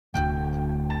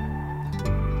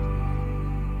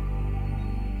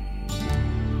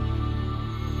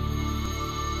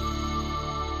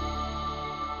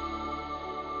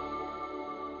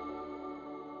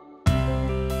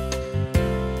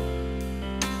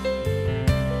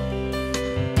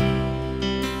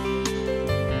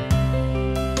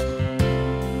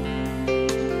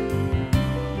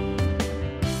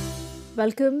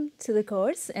Welcome to the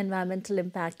course Environmental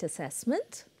Impact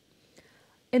Assessment.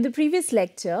 In the previous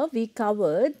lecture, we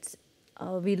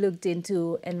looked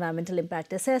into Environmental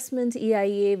Impact Assessment,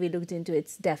 EIA, we looked into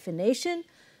its definition.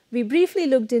 We briefly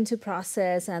looked into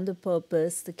process and the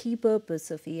purpose, the key purpose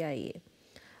of EIA.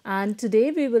 And today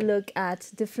we will look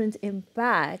at different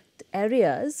impact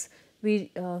areas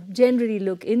we generally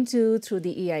look into through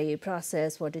the EIA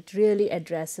process, what it really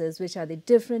addresses, which are the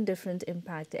different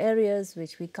impact areas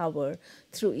which we cover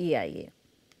through EIA.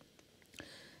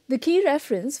 The key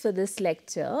reference for this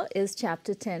lecture is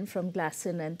chapter 10 from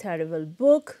Glasson and Terrible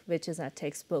book, which is our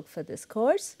textbook for this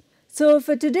course. So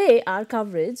for today, our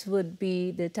coverage would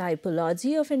be the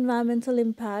typology of environmental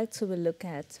impact. So we'll look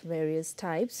at various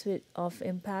types of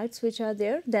impacts which are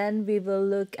there. Then we will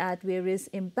look at various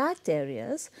impact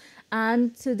areas.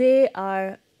 And today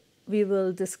we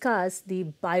will discuss the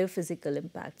biophysical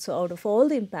impact. So out of all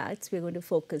the impacts, we're going to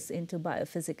focus into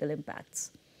biophysical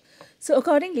impacts. So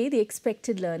accordingly, the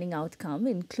expected learning outcome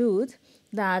include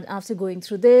that after going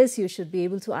through this, you should be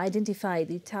able to identify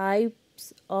the types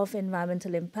of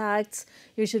environmental impacts.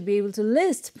 You should be able to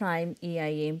list prime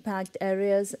EIA impact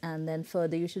areas, and then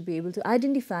further you should be able to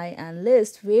identify and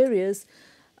list various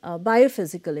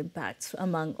biophysical impacts.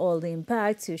 Among all the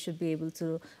impacts, you should be able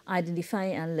to identify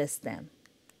and list them.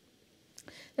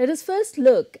 Let us first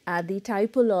look at the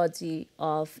typology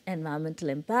of environmental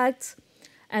impacts.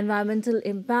 Environmental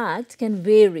impact can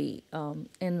vary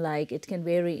it can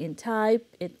vary in type.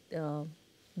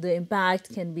 The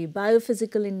impact can be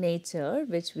biophysical in nature,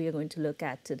 which we are going to look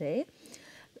at today.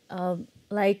 One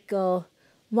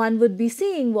would be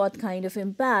seeing what kind of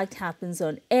impact happens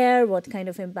on air, what kind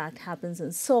of impact happens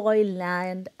on soil,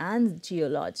 land, and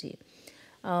geology,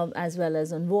 as well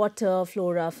as on water,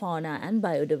 flora, fauna, and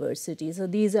biodiversity. So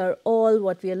these are all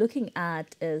what we are looking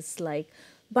at is like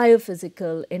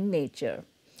biophysical in nature.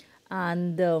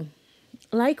 And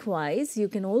likewise, you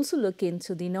can also look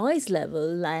into the noise level,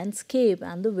 landscape,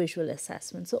 and the visual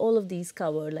assessment. So all of these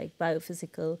cover like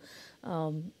biophysical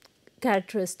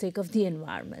characteristic of the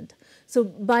environment. So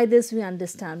by this, we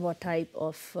understand what type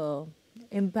of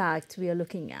impact we are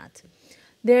looking at.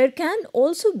 There can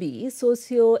also be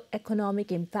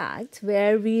socio-economic impact,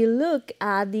 where we look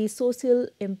at the social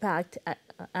impact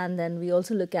and then we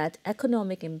also look at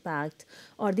economic impact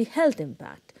or the health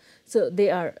impact. So they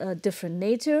are a different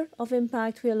nature of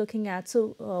impact we are looking at.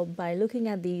 So by looking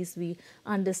at these, we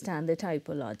understand the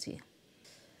typology.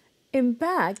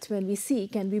 Impact, when we see,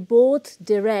 can be both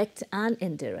direct and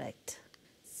indirect.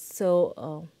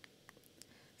 So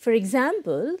for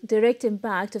example, direct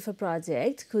impact of a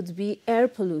project could be air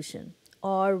pollution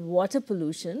or water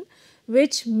pollution,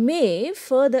 which may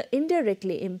further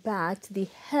indirectly impact the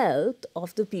health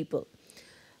of the people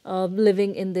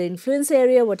living in the influence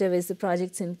area, whatever is the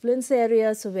project's influence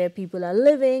area, so where people are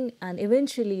living, and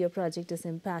eventually your project is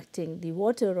impacting the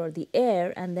water or the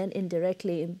air and then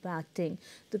indirectly impacting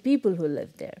the people who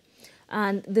live there.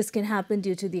 And this can happen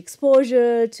due to the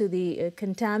exposure to the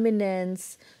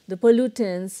contaminants, the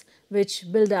pollutants,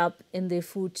 which build up in the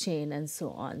food chain and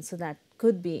so on. So that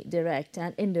could be direct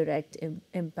and indirect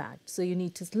impact. So you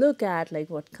need to look at like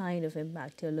what kind of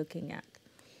impact you're looking at.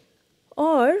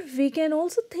 Or we can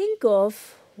also think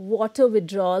of water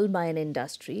withdrawal by an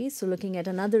industry. So looking at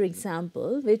another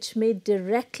example, which may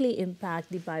directly impact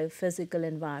the biophysical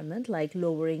environment, like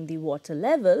lowering the water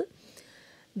level.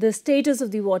 The status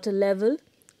of the water level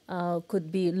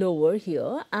could be lower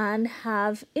here and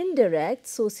have indirect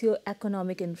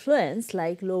socio-economic influence,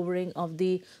 like lowering of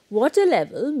the water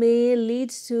level may lead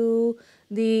to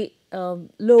the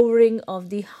lowering of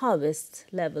the harvest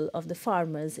level of the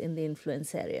farmers in the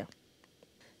influence area.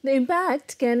 The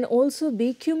impact can also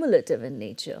be cumulative in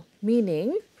nature,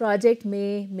 meaning project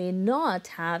may not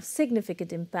have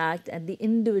significant impact at the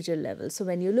individual level. So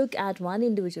when you look at one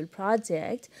individual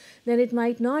project, then it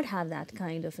might not have that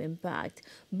kind of impact.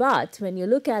 But when you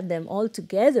look at them all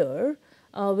together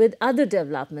with other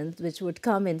developments which would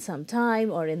come in some time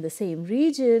or in the same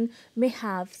region, may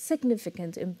have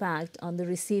significant impact on the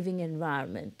receiving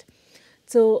environment.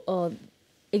 So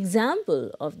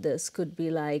example of this could be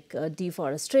like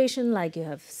deforestation, like you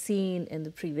have seen in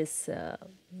the previous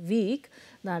week,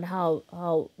 that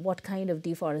what kind of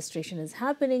deforestation is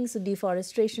happening. So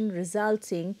deforestation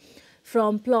resulting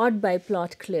from plot by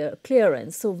plot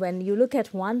clearance. So when you look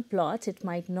at one plot, it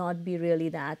might not be really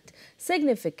that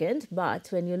significant, but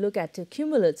when you look at a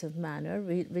cumulative manner,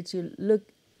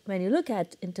 when you look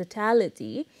at in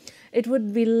totality, it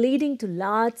would be leading to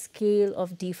large scale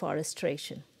of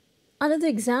deforestation. Another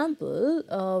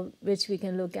example which we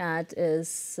can look at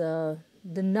is the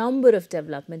number of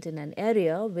development in an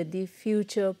area with the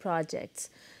future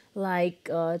projects. like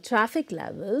traffic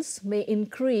levels may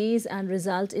increase and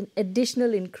result in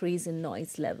additional increase in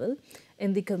noise level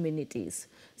in the communities.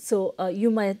 So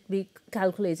you might be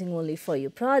calculating only for your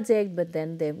project, but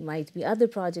then there might be other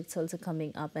projects also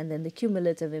coming up, and then the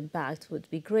cumulative impact would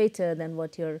be greater than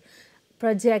what you're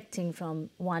projecting from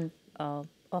one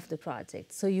of the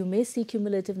projects. So you may see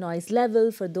cumulative noise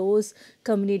level for those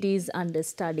communities under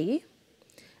study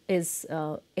is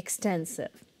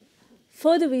extensive.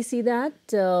 Further, we see that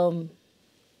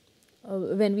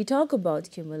when we talk about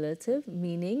cumulative,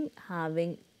 meaning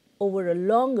having over a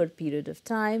longer period of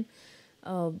time,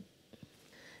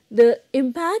 the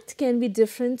impact can be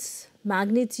different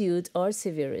magnitude or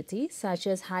severity, such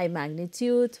as high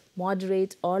magnitude,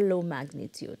 moderate, or low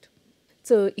magnitude.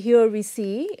 So here we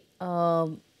see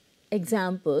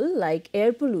example like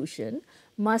air pollution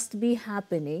must be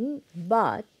happening,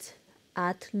 but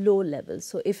at low levels.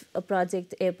 So if a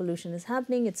project air pollution is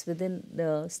happening, it's within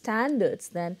the standards,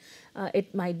 then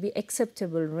it might be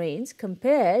acceptable range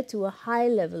compared to a high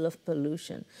level of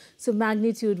pollution. So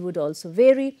magnitude would also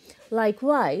vary.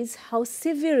 Likewise, how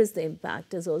severe is the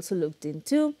impact is also looked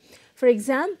into. For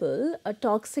example, a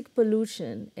toxic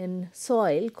pollution in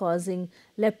soil causing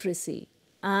leprosy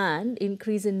and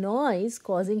increase in noise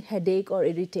causing headache or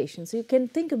irritation. So you can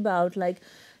think about like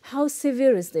how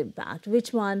severe is the impact,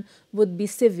 which one would be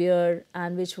severe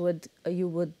and which would you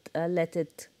would let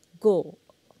it go.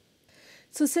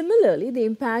 So similarly, the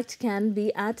impact can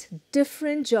be at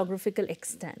different geographical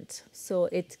extent. So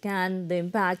the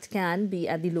impact can be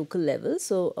at the local level.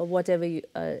 So whatever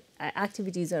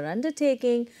activities are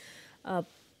undertaking,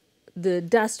 the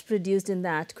dust produced in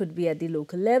that could be at the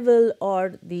local level,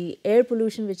 or the air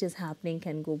pollution which is happening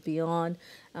can go beyond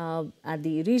at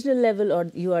the regional level,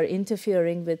 or you are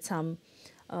interfering with some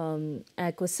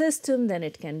ecosystem, then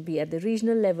it can be at the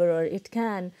regional level, or it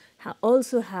can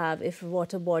also have, if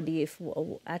water body, if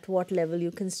at what level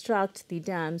you construct the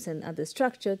dams and other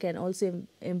structure, can also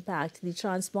impact the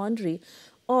transboundary,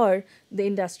 or the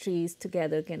industries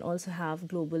together can also have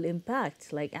global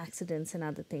impacts, like accidents and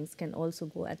other things can also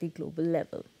go at the global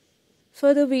level.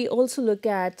 Further, we also look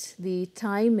at the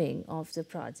timing of the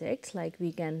project, like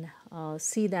we can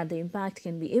see that the impact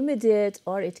can be immediate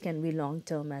or it can be long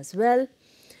term as well.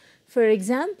 For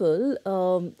example,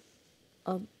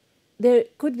 there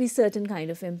could be certain kind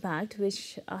of impact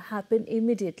which happen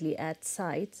immediately at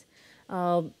sites,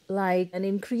 like an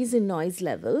increase in noise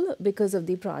level because of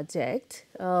the project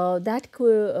that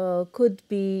could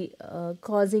be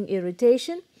causing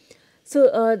irritation.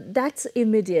 So that's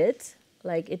immediate,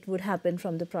 like it would happen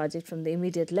from the project from the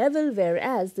immediate level,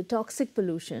 whereas the toxic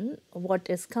pollution, what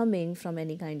is coming from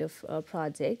any kind of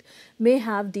project, may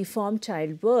have deformed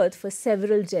childbirth for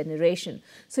several generations.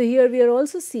 So here we are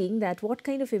also seeing that what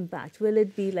kind of impact, will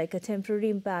it be like a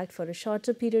temporary impact for a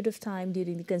shorter period of time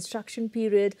during the construction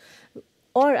period,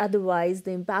 or otherwise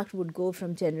the impact would go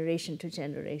from generation to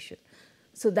generation.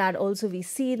 So that also we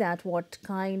see that what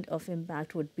kind of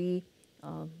impact would be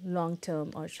long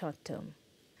term or short term.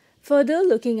 Further,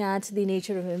 looking at the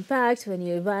nature of impact, when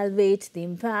you evaluate the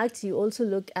impact, you also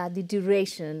look at the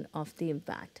duration of the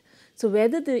impact. So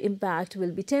whether the impact will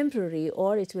be temporary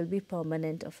or it will be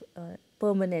permanent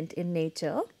in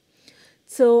nature.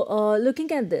 So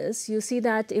looking at this, you see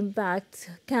that impact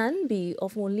can be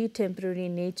of only temporary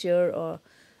nature or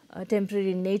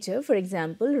temporary in nature. For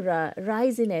example,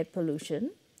 rise in air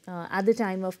pollution at the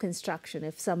time of construction,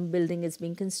 if some building is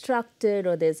being constructed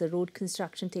or there's a road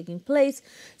construction taking place.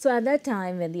 So at that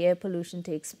time when the air pollution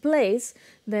takes place,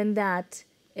 then that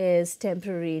is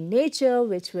temporary in nature,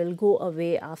 which will go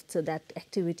away after that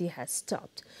activity has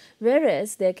stopped.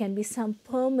 Whereas there can be some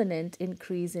permanent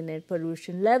increase in air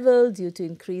pollution level due to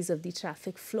increase of the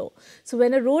traffic flow. So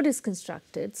when a road is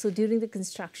constructed, so during the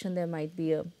construction there might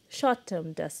be a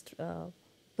short-term dust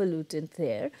pollutant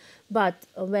there, but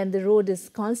when the road is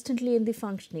constantly in the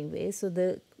functioning way, so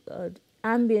the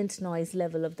ambient noise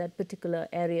level of that particular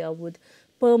area would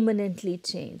permanently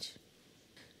change.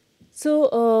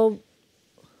 So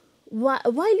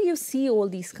while you see all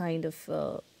these kind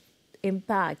of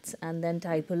impacts and then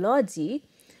typology,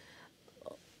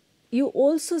 you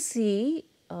also see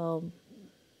when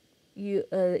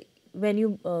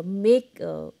you make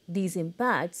these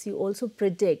impacts, you also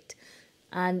predict,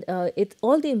 and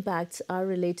all the impacts are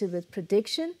related with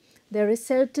prediction. There is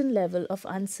certain level of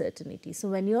uncertainty. So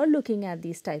when you are looking at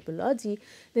these typology,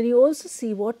 then you also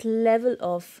see what level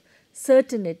of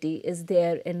certainty is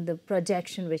there in the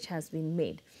projection which has been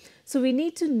made. So we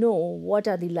need to know what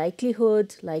are the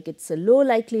likelihood, like it's a low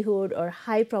likelihood or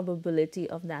high probability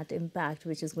of that impact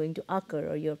which is going to occur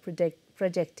or you're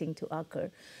projecting to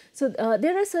occur. So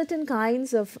there are certain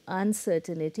kinds of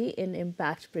uncertainty in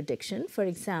impact prediction. For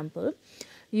example,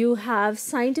 you have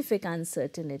scientific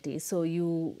uncertainty. So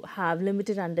you have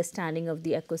limited understanding of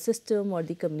the ecosystem or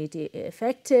the community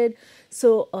affected.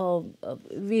 So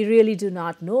we really do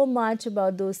not know much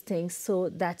about those things. So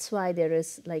that's why there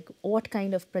is like what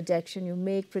kind of prediction you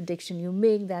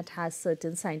make that has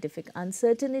certain scientific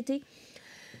uncertainty.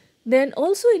 Then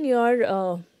also in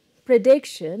your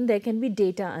prediction, there can be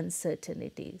data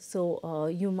uncertainty. So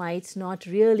you might not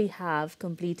really have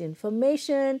complete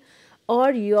information,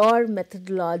 or your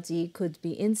methodology could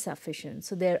be insufficient.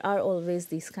 So there are always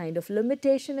these kind of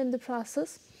limitation in the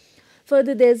process.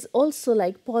 Further, there's also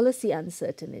like policy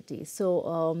uncertainty.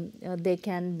 So there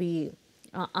can be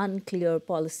unclear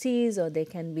policies, or there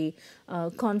can be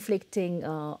conflicting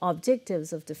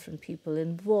objectives of different people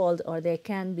involved, or there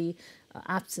can be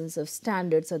absence of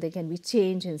standards, or there can be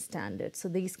change in standards. So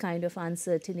these kind of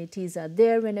uncertainties are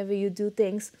there whenever you do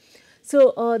things.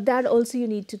 So that also you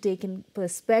need to take in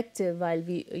perspective while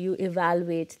you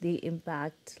evaluate the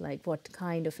impact, like what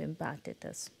kind of impact it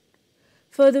is.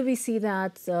 Further, we see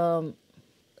that the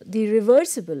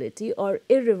reversibility or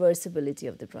irreversibility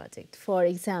of the project. For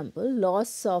example,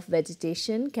 loss of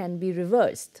vegetation can be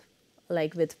reversed,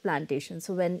 like with plantation.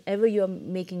 So whenever you're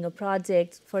making a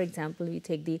project, for example, we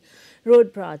take the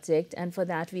road project, and for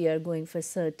that we are going for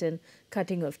certain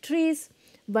cutting of trees.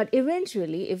 But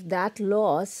eventually, if that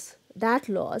loss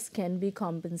can be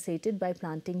compensated by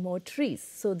planting more trees.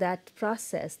 So that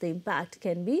process, the impact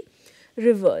can be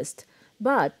reversed.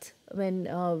 But when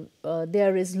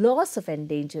there is loss of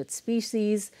endangered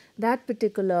species, that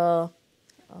particular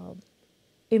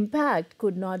impact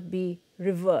could not be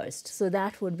reversed. So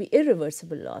that would be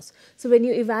irreversible loss. So when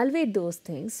you evaluate those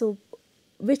things, so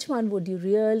which one would you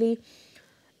really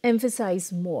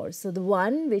emphasize more? So the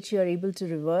one which you are able to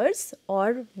reverse,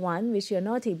 or one which you are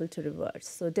not able to reverse.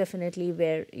 So definitely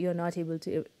where you're not able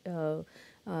to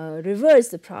reverse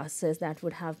the process, that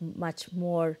would have much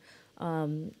more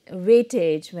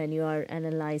weightage when you are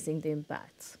analyzing the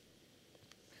impacts.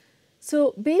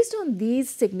 So based on these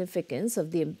significance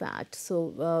of the impact,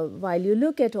 so while you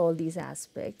look at all these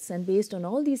aspects, and based on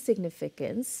all these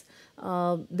significance,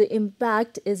 the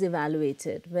impact is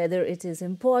evaluated, whether it is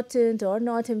important or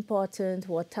not important,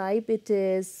 what type it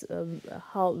is,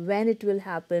 when it will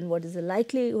happen, what is the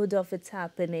likelihood of its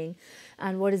happening,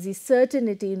 and what is the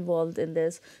certainty involved in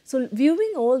this. So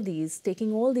viewing all these,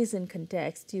 taking all these in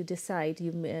context, you decide,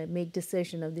 you make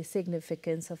decision of the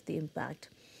significance of the impact.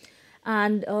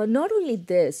 And not only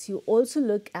this, you also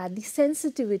look at the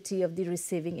sensitivity of the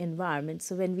receiving environment.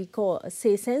 So when we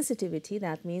say sensitivity,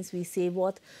 that means we say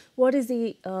what is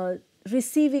the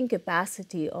receiving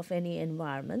capacity of any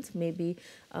environment, maybe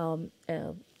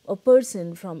a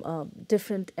person from a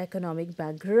different economic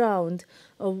background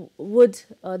would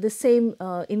the same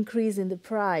increase in the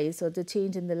price or the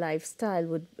change in the lifestyle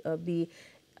would be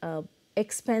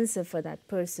expensive for that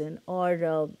person,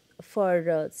 or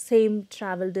for same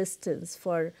travel distance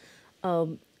for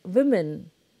women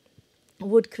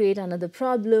would create another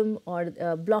problem, or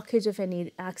blockage of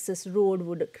any access road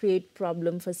would create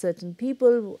problem for certain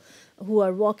people who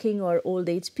are walking or old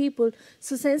age people.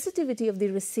 So sensitivity of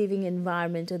the receiving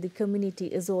environment or the community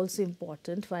is also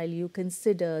important while you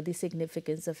consider the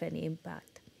significance of any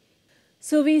impact.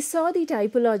 So we saw the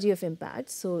typology of impact.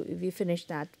 So we finished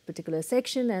that particular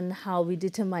section and how we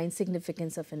determine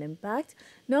significance of an impact.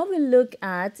 Now we'll look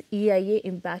at EIA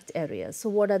impact areas. So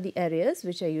what are the areas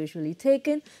which are usually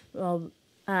taken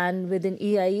and within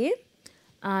EIA,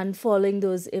 and following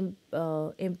those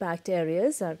impact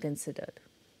areas are considered.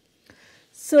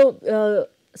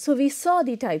 So we saw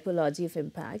the typology of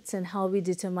impacts and how we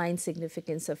determine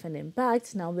significance of an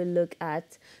impact. Now we'll look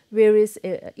at various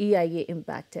EIA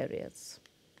impact areas.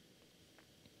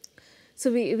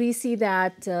 So we see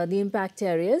that the impact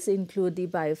areas include the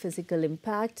biophysical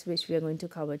impact, which we are going to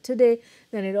cover today.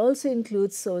 Then it also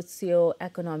includes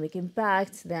socio-economic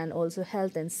impact, then also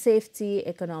health and safety,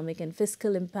 economic and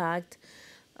fiscal impact.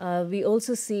 We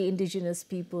also see indigenous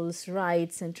peoples'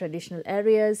 rights and traditional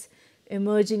areas,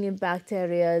 emerging impact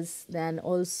areas, then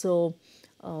also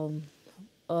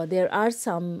there are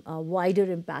some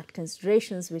wider impact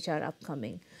considerations which are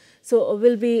upcoming. So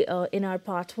we'll be in our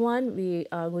part 1, we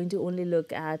are going to only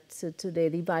look at today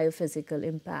the biophysical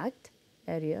impact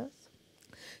areas.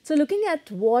 So looking at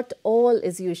what all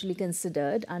is usually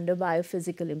considered under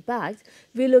biophysical impact,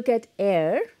 we look at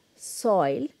air,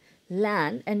 soil,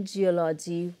 land and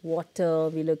geology, water,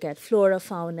 we look at flora,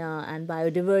 fauna, and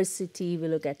biodiversity, we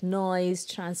look at noise,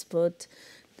 transport,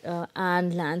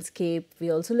 and landscape. We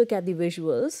also look at the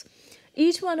visuals.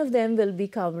 Each one of them will be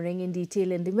covering in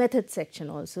detail in the method section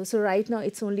also. So right now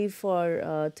it's only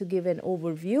for to give an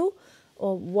overview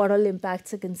of what all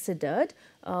impacts are considered.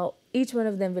 Each one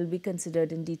of them will be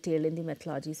considered in detail in the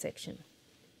methodology section.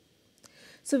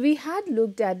 So we had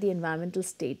looked at the environmental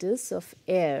status of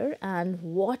air and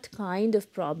what kind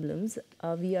of problems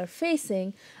we are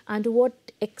facing and to what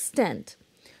extent.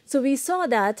 So we saw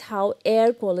that how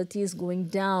air quality is going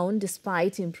down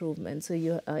despite improvement. So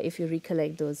you, if you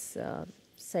recollect those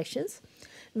sessions,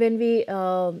 when we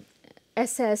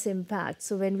assess impact,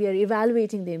 so when we are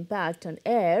evaluating the impact on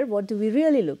air, what do we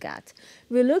really look at?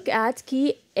 We look at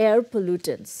key air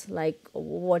pollutants like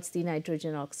what's the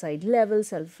nitrogen oxide level,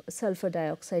 sulfur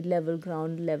dioxide level,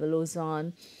 ground level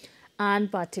ozone, and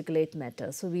particulate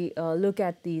matter. So we look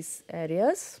at these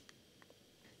areas.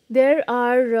 There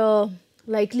are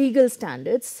like legal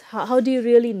standards. How do you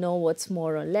really know what's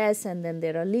more or less? And then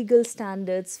there are legal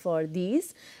standards for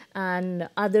these and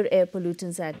other air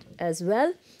pollutants as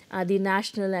well at the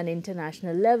national and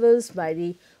international levels by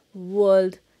the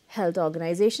World Health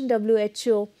Organization,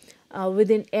 WHO.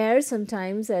 Within air,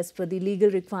 sometimes as per the legal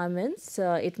requirements,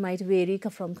 it might vary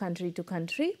from country to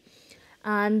country.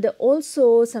 And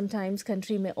also sometimes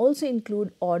country may also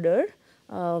include order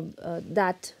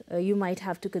that you might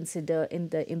have to consider in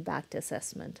the impact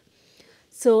assessment.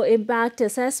 So impact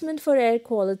assessment for air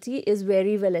quality is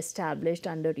very well established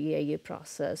under EIA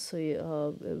process.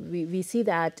 So we see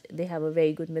that they have a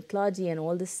very good methodology and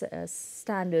all the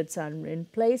standards are in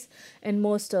place in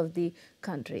most of the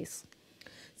countries.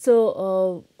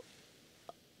 So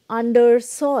under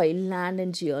soil, land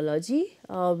and geology,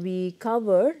 we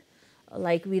cover,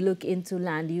 like we look into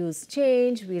land use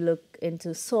change, we look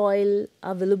into soil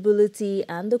availability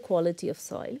and the quality of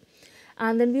soil.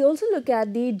 And then we also look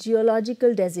at the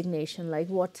geological designation, like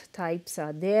what types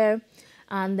are there,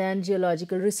 and then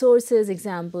geological resources,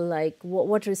 example like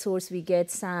what resource we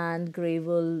get, sand,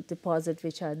 gravel, deposit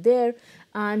which are there,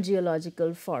 and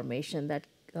geological formation that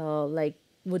like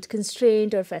would constrain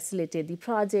or facilitate the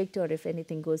project, or if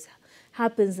anything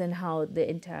happens and how the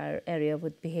entire area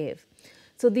would behave.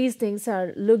 So these things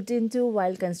are looked into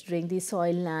while considering the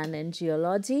soil, land and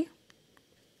geology.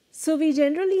 So we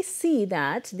generally see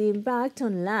that the impact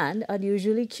on land are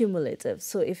usually cumulative.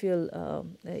 So if you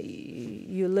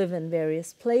live in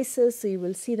various places, so you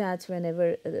will see that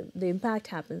whenever the impact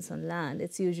happens on land,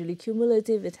 it's usually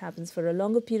cumulative. It happens for a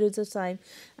longer periods of time,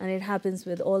 and it happens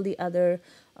with all the other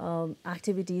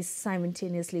activities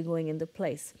simultaneously going in the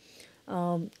place.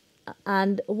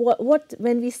 And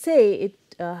when we say it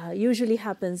usually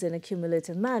happens in a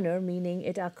cumulative manner, meaning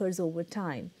it occurs over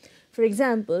time. For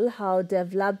example, how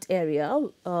developed area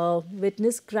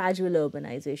witness gradual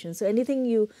urbanization. So anything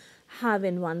you have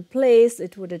in one place,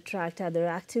 it would attract other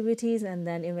activities, and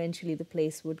then eventually the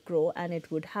place would grow, and it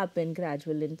would happen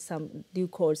gradually in some due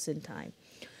course in time.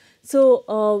 So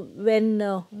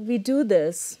when we do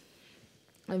this,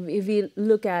 we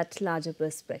look at larger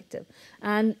perspective,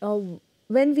 and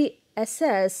when we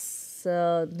assess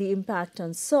the impact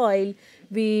on soil,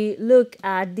 we look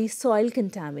at the soil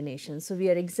contamination. So we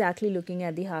are exactly looking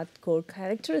at the hardcore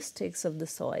characteristics of the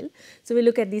soil. So we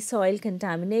look at the soil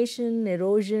contamination,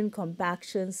 erosion,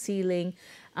 compaction, sealing,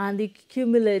 and the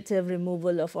cumulative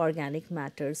removal of organic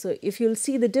matter. So if you'll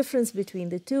see the difference between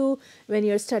the two, when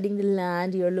you're studying the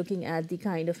land, you're looking at the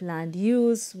kind of land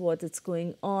use, what is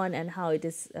going on, and how it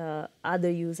is other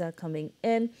use are coming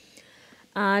in.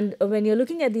 And when you're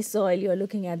looking at the soil, you're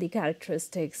looking at the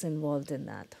characteristics involved in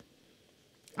that,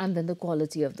 and then the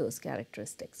quality of those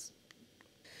characteristics.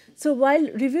 So while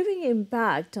reviewing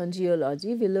impact on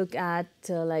geology, we look at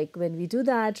like when we do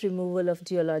that, removal of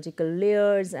geological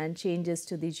layers and changes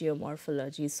to the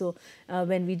geomorphology. So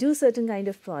when we do certain kind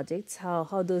of projects,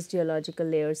 how those geological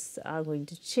layers are going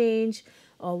to change,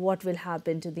 or what will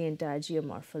happen to the entire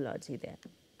geomorphology there.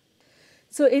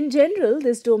 So in general,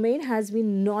 this domain has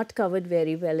been not covered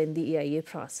very well in the EIA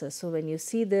process. So when you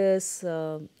see this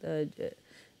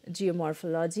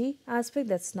geomorphology aspect,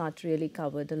 that's not really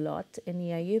covered a lot in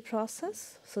EIA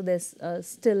process. So there's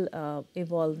still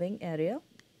evolving area.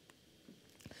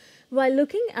 While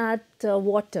looking at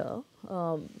water,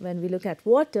 when we look at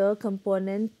water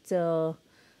component for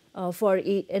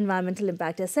environmental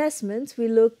impact assessments, we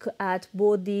look at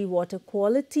both the water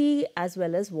quality as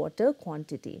well as water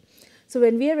quantity. So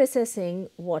when we are assessing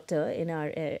water in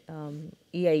our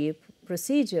EIA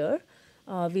procedure,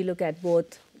 we look at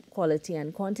both quality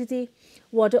and quantity.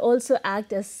 Water also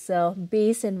acts as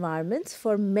base environments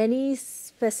for many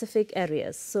specific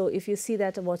areas. So if you see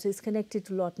that water is connected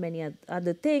to many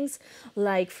other things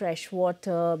like fresh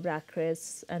water,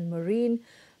 brackish and marine.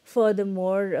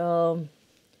 Furthermore,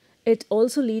 it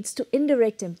also leads to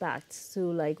indirect impacts. So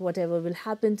like whatever will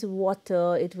happen to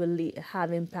water, it will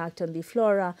have impact on the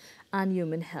flora and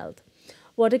human health.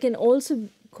 Water can also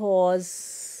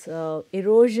cause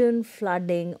erosion,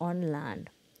 flooding on land,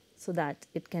 so that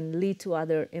it can lead to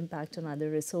other impact on other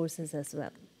resources as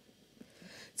well.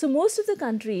 So most of the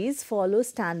countries follow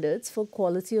standards for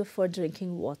quality for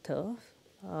drinking water,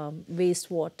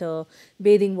 wastewater,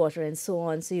 bathing water, and so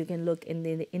on. So you can look in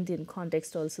the Indian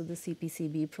context also, the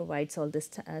CPCB provides all the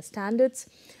standards.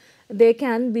 There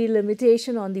can be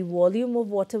limitation on the volume of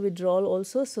water withdrawal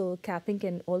also, so capping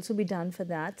can also be done for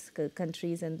that.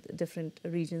 Countries and different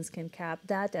regions can cap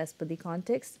that as per the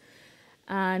context.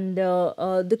 And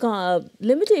the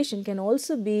limitation can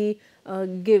also be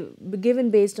given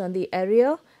based on the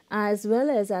area as well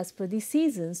as per the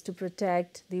seasons to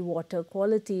protect the water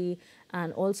quality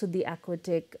and also the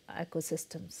aquatic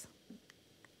ecosystems.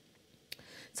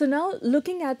 So now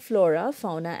looking at flora,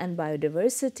 fauna and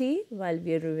biodiversity while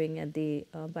we are reviewing at the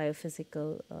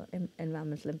biophysical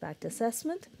environmental impact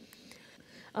assessment.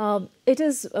 It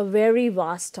is a very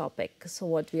vast topic. So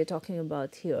what we are talking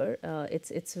about here,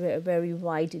 it's very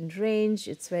wide in range,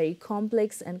 it's very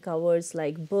complex and covers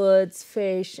like birds,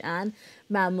 fish and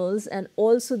mammals, and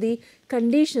also the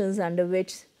conditions under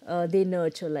which they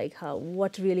nurture, like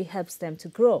what really helps them to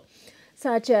grow,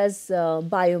 such as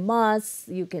biomass.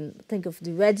 You can think of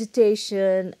the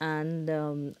vegetation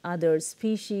and other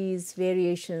species,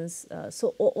 variations.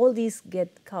 So all these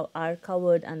are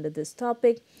covered under this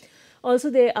topic.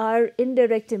 Also, there are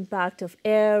indirect impact of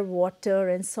air, water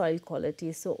and soil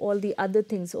quality. So all the other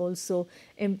things also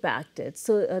impacted.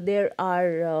 So there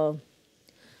are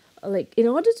like in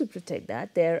order to protect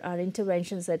that, there are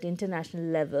interventions at international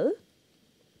level.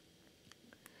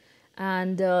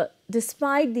 And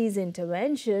despite these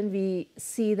interventions, we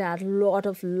see that a lot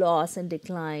of loss and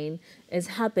decline is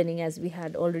happening, as we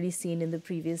had already seen in the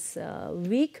previous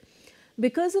week.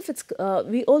 Because of its,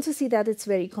 we also see that it's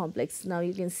very complex. Now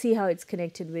you can see how it's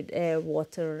connected with air,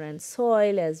 water and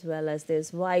soil, as well as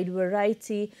there's wide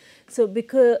variety. So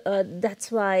because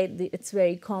that's why it's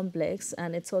very complex,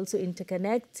 and it's also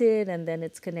interconnected, and then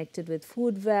it's connected with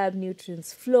food web,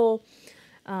 nutrients flow,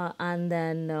 and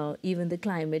then even the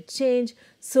climate change.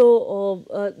 So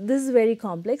this is very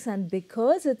complex, and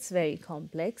because it's very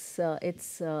complex,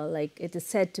 it's like it is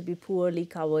said to be poorly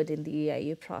covered in the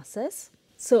EIA process.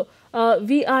 So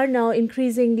we are now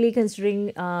increasingly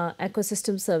considering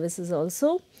ecosystem services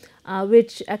also,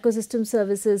 which ecosystem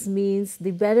services means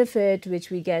the benefit which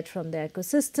we get from the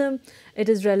ecosystem. It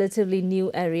is relatively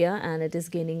new area and it is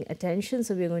gaining attention.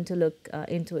 So we are going to look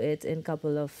into it in a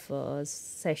couple of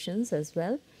sessions as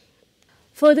well.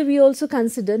 Further, we also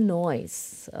consider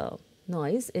noise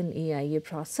in EIA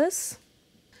process.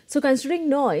 So considering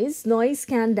noise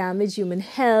can damage human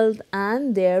health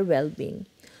and their well-being.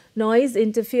 Noise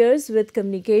interferes with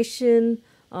communication,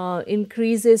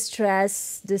 increases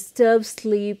stress, disturbs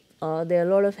sleep. There are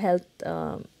a lot of health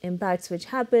impacts which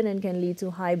happen and can lead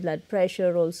to high blood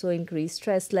pressure, also increased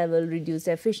stress level, reduced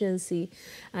efficiency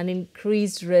and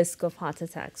increased risk of heart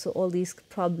attack. So all these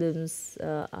problems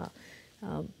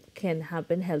can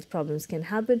happen, health problems can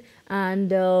happen,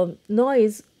 and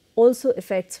noise also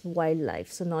affects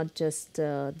wildlife. So not just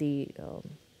the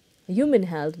human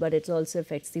health, but it also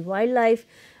affects the wildlife.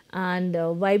 And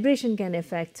vibration can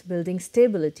affect building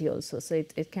stability also. So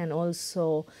it can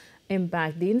also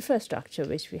impact the infrastructure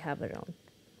which we have around.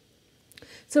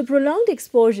 So prolonged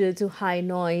exposure to high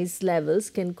noise levels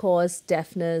can cause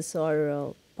deafness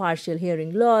or partial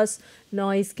hearing loss.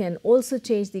 Noise can also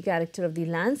change the character of the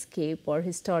landscape or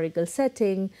historical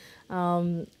setting.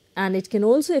 And it can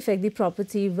also affect the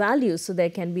property value. So there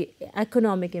can be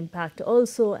economic impact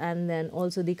also, and then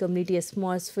also the community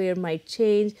atmosphere might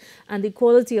change and the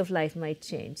quality of life might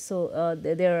change. So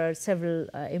there are several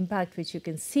impacts which you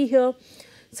can see here.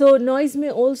 So noise may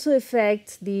also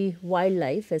affect the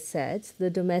wildlife, as said, the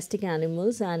domestic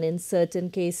animals, and in certain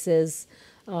cases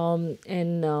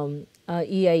in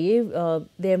EIA,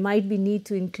 there might be need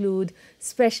to include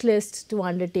specialists to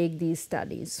undertake these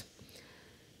studies.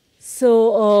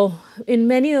 So in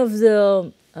many of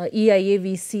the EIA,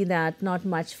 we see that not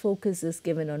much focus is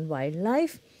given on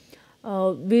wildlife.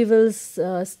 We will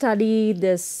study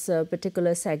this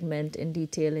particular segment in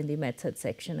detail in the method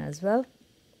section as well.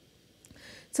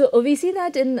 So we see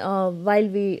that in while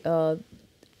we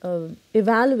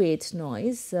evaluate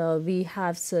noise, we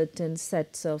have certain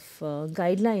sets of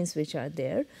guidelines which are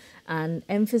there, and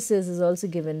emphasis is also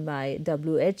given by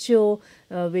WHO,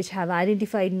 which have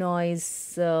identified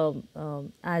noise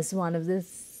as one of the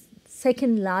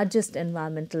second largest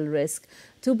environmental risk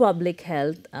to public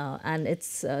health, and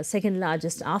it's second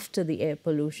largest after the air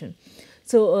pollution.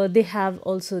 So they have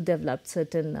also developed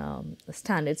certain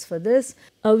standards for this.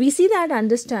 We see that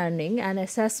understanding and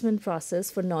assessment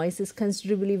process for noise is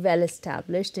considerably well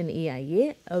established in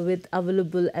EIA with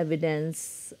available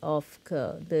evidence of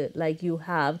like you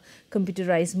have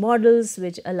computerized models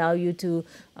which allow you to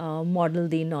model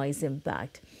the noise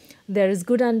impact. There is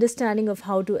good understanding of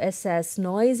how to assess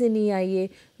noise in EIA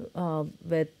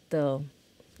with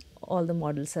all the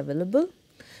models available.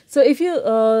 So if you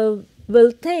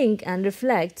will think and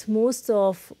reflect, most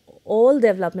of all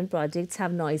development projects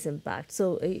have noise impact.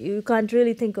 So you can't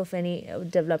really think of any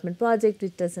development project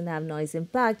which doesn't have noise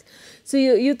impact. So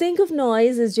you think of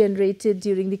noise as generated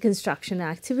during the construction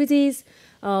activities,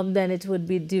 then it would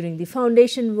be during the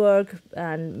foundation work,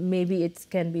 and maybe it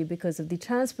can be because of the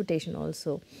transportation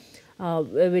also.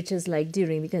 Which is like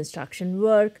during the construction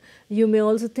work. You may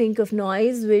also think of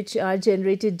noise which are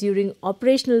generated during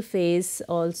operational phase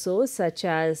also, such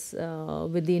as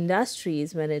with the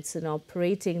industries when it's in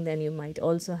operating, then you might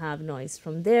also have noise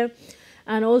from there.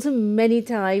 And also many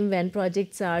times when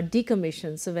projects are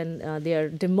decommissioned, so when they are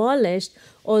demolished,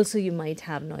 also you might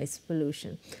have noise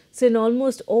pollution. So in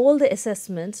almost all the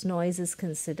assessments, noise is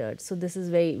considered. So this is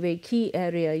very key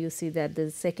area. You see that the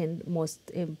second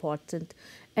most important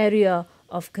area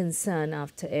of concern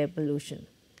after air pollution.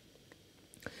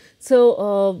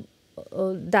 So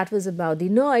that was about the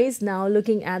noise. Now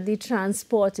looking at the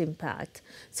transport impact.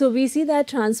 So we see that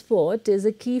transport is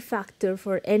a key factor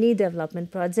for any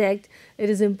development project. It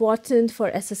is important for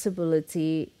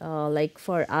accessibility, like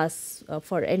for us,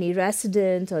 for any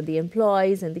resident or the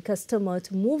employees and the customer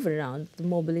to move around, the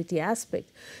mobility aspect.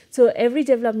 So every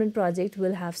development project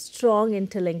will have strong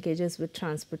interlinkages with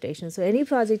transportation. So any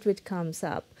project which comes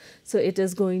up, so it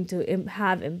is going to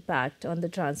have impact on the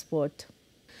transport.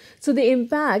 So the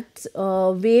impacts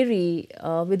vary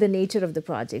with the nature of the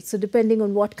project. So depending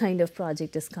on what kind of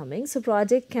project is coming. So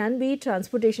project can be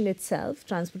transportation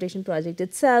project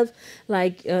itself,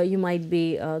 like you might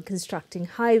be constructing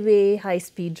highway,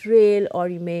 high-speed rail, or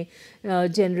you may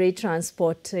generate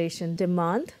transportation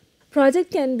demand.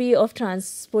 Project can be of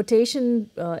transportation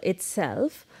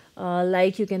itself,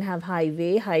 like you can have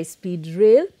highway, high-speed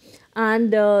rail,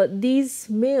 and these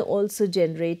may also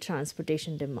generate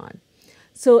transportation demand.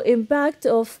 So impact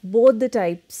of both the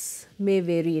types may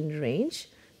vary in range.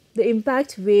 The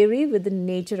impact vary with the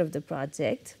nature of the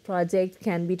project. Project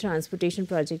can be transportation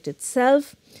project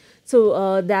itself.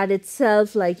 So that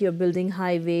itself, like you're building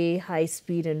highway, high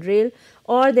speed and rail,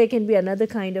 or there can be another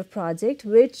kind of project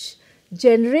which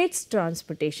generates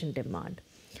transportation demand.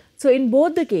 So in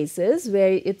both the cases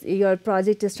where your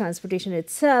project is transportation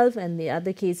itself and the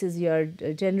other cases you are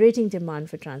generating demand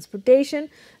for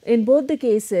transportation, in both the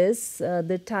cases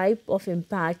the type of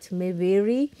impact may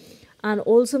vary and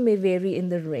also may vary in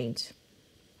the range.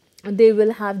 They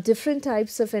will have different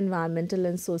types of environmental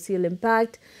and social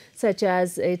impact, such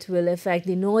as it will affect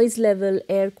the noise level,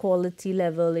 air quality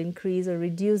level, increase or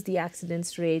reduce the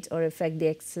accidents rate, or affect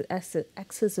the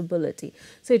accessibility.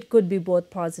 So it could be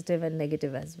both positive and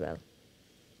negative as well.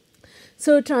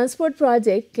 So transport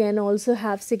project can also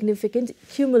have significant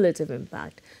cumulative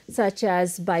impact, such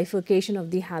as bifurcation of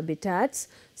the habitats.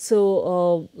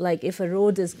 So like if a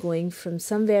road is going from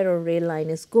somewhere or rail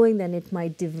line is going, then it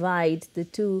might divide the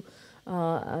two,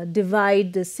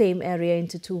 divide the same area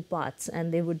into two parts,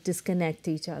 and they would disconnect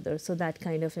each other. So that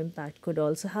kind of impact could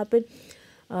also happen.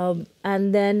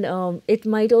 And then it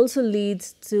might also lead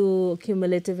to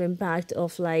cumulative impact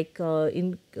of like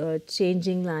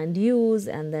changing land use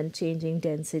and then changing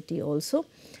density also.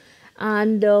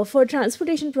 And for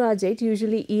transportation project,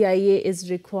 usually EIA is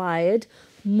required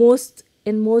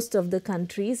in most of the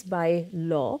countries by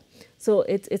law. So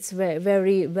it's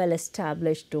very well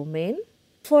established domain.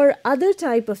 For other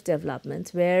type of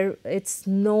development where it's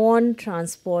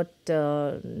non-transport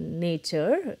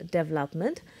nature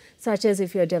development, such as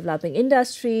if you're developing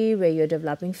industry, where you're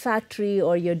developing factory,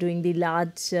 or you're doing the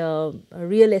large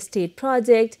real estate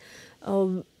project,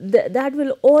 that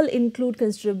will all include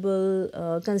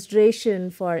considerable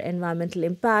consideration for environmental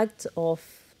impact of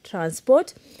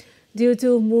transport due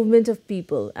to movement of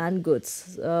people and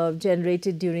goods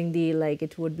generated during the, like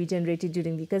it would be generated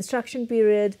during the construction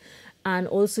period, and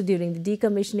also during the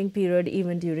decommissioning period,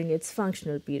 even during its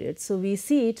functional period. So we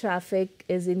see traffic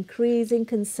is increasing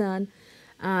concern,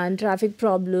 and traffic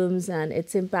problems and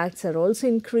its impacts are also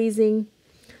increasing,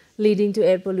 leading to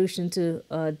air pollution to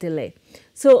delay.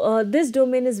 So this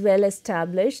domain is well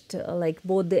established, like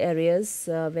both the areas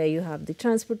where you have the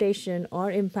transportation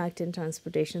or impact in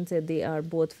transportation, so they are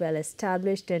both well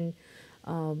established and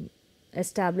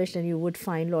you would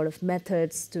find a lot of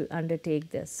methods to undertake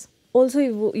this. Also,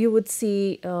 you would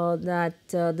see that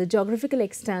the geographical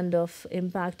extent of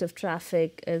impact of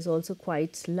traffic is also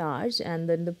quite large, and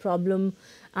then the problem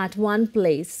at one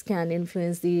place can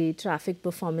influence the traffic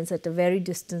performance at a very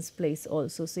distant place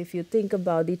also. So if you think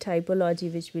about the typology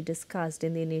which we discussed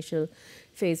in the initial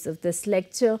phase of this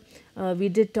lecture, we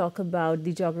did talk about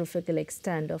the geographical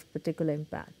extent of particular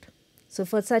impact. So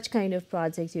for such kind of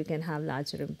projects, you can have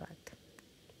larger impact.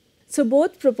 So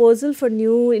both proposal for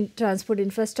new transport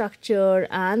infrastructure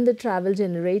and the travel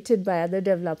generated by other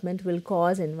development will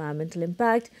cause environmental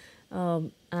impact,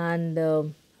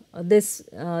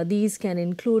 these can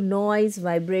include noise,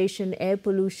 vibration, air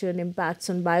pollution, impacts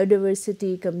on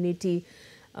biodiversity, community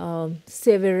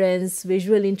severance,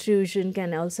 visual intrusion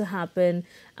can also happen,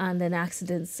 and then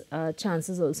accidents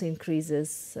chances also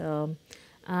increases.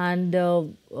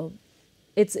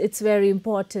 It's very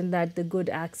important that the good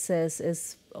access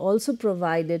is also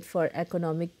provided for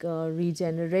economic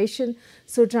regeneration.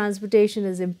 So transportation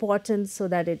is important so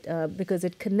that because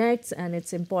it connects, and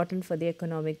it's important for the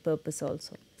economic purpose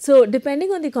also. So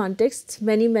depending on the context,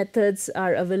 many methods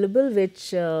are available,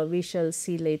 which we shall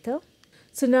see later.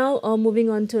 So now moving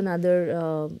on to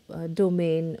another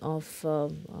domain of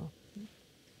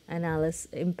analysis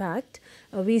impact,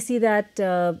 we see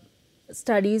that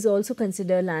studies also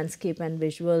consider landscape and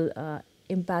visual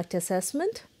impact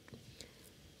assessment.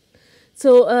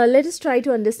 So let us try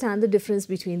to understand the difference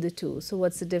between the two. So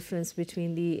what's the difference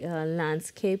between the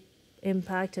landscape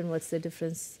impact, and what's the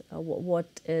difference, what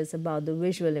is about the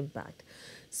visual impact?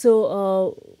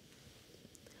 So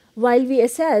while we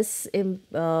assess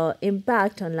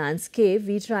impact on landscape,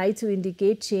 we try to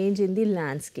indicate change in the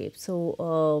landscape.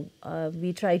 So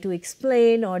we try to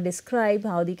explain or describe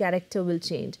how the character will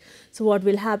change. So what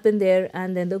will happen there,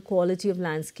 and then the quality of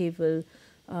landscape will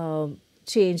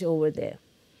change over there.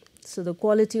 So the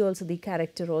quality also, the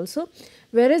character also.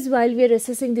 Whereas while we are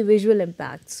assessing the visual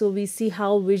impact, so we see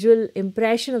how visual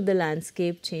impression of the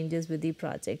landscape changes with the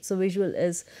project. So visual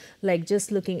is like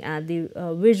just looking at the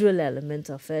visual element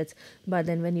of it. But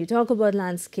then when you talk about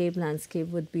landscape, landscape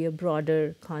would be a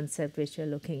broader concept which you're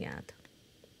looking at.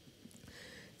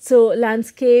 So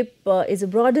landscape is a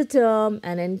broader term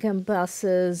and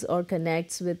encompasses or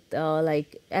connects with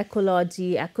like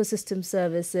ecology, ecosystem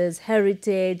services,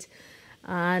 heritage,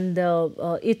 and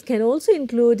it can also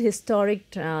include historic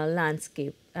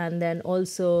landscape, and then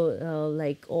also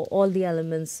like all the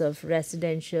elements of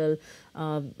residential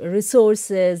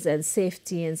resources and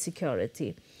safety and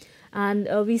security. And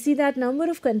we see that number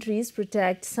of countries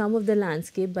protect some of the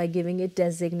landscape by giving it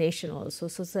designation also.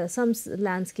 So some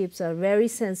landscapes are very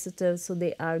sensitive, so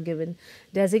they are given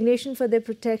designation for their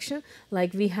protection,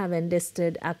 like we have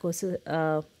enlisted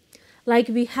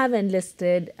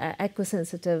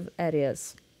eco-sensitive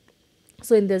areas.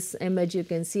 So in this image you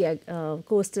can see a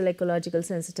coastal ecological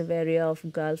sensitive area of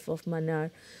Gulf of Mannar.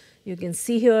 You can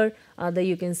see here,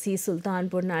 you can see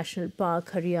Sultanpur National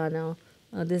Park, Haryana.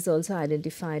 This is also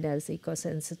identified as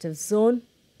eco-sensitive zone.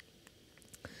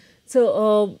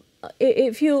 So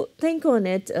if you think on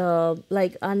it,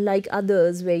 like unlike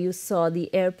others where you saw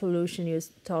the air pollution, you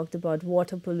talked about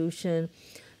water pollution,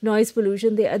 noise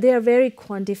pollution, they are very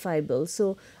quantifiable.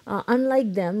 So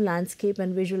unlike them, landscape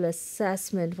and visual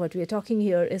assessment, what we are talking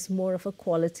here is more of a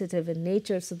qualitative in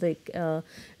nature. So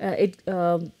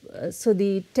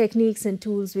the techniques and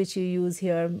tools which you use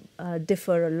here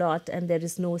differ a lot, and there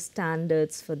is no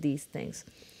standards for these things.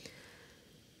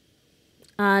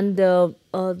 And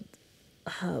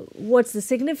what's the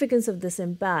significance of this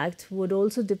impact would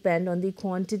also depend on the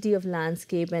quantity of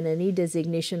landscape and any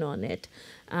designation on it.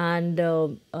 And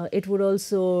it would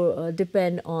also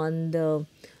depend on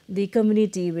the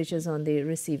community which is on the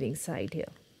receiving side here.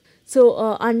 So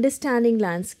understanding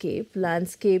landscape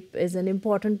is an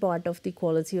important part of the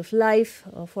quality of life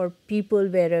for people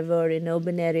wherever in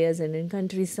urban areas and in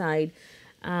countryside,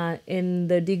 in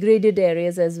the degraded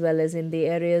areas as well as in the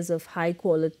areas of high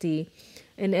quality,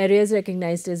 in areas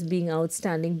recognized as being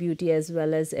outstanding beauty as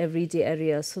well as everyday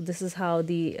areas. So this is how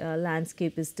the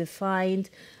landscape is defined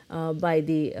by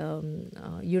the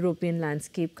European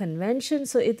Landscape Convention.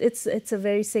 So it's a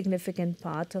very significant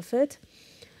part of it.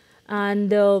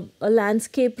 And a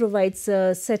landscape provides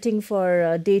a setting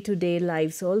for day-to-day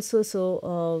lives also.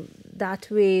 So that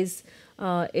ways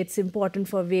it's important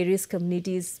for various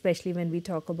communities, especially when we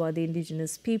talk about the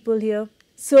indigenous people here.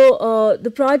 So, the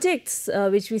projects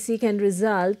which we see can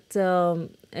result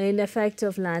in effect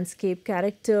of landscape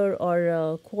character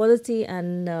or quality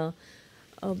and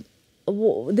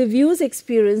the views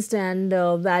experienced and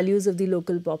values of the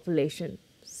local population.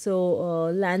 So,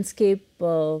 landscape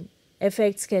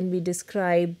effects can be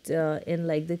described in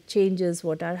like the changes,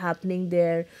 what are happening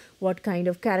there, what kind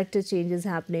of character changes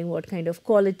happening, what kind of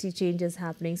quality changes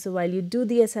happening. So, while you do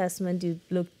the assessment, you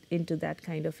look into that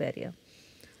kind of area.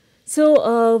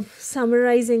 So,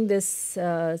 summarizing this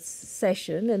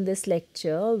session and this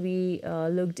lecture, we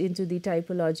looked into the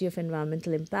typology of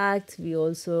environmental impact. We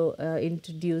also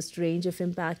introduced range of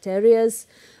impact areas,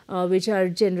 which are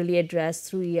generally addressed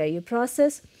through EIA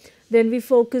process. Then we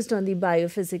focused on the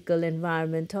biophysical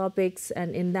environment topics,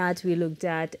 and in that we looked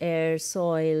at air,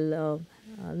 soil,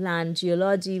 land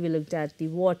geology. We looked at the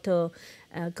water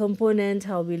component,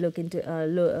 how we look into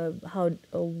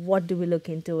what do we look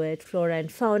into it, flora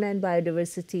and fauna and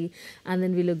biodiversity, and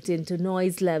then we looked into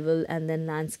noise level and then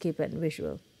landscape and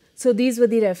visual. So these were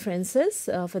the references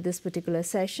for this particular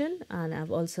session, and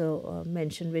I've also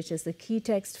mentioned which is the key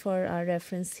text for our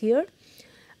reference here.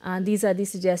 And these are the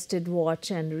suggested watch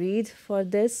and read for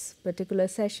this particular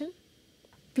session.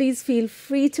 Please feel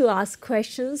free to ask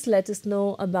questions. Let us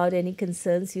know about any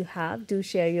concerns you have. Do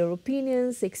share your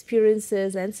opinions,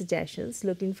 experiences, and suggestions.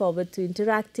 Looking forward to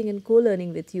interacting and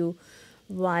co-learning with you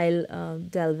while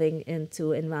delving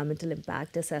into environmental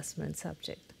impact assessment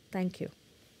subject. Thank you.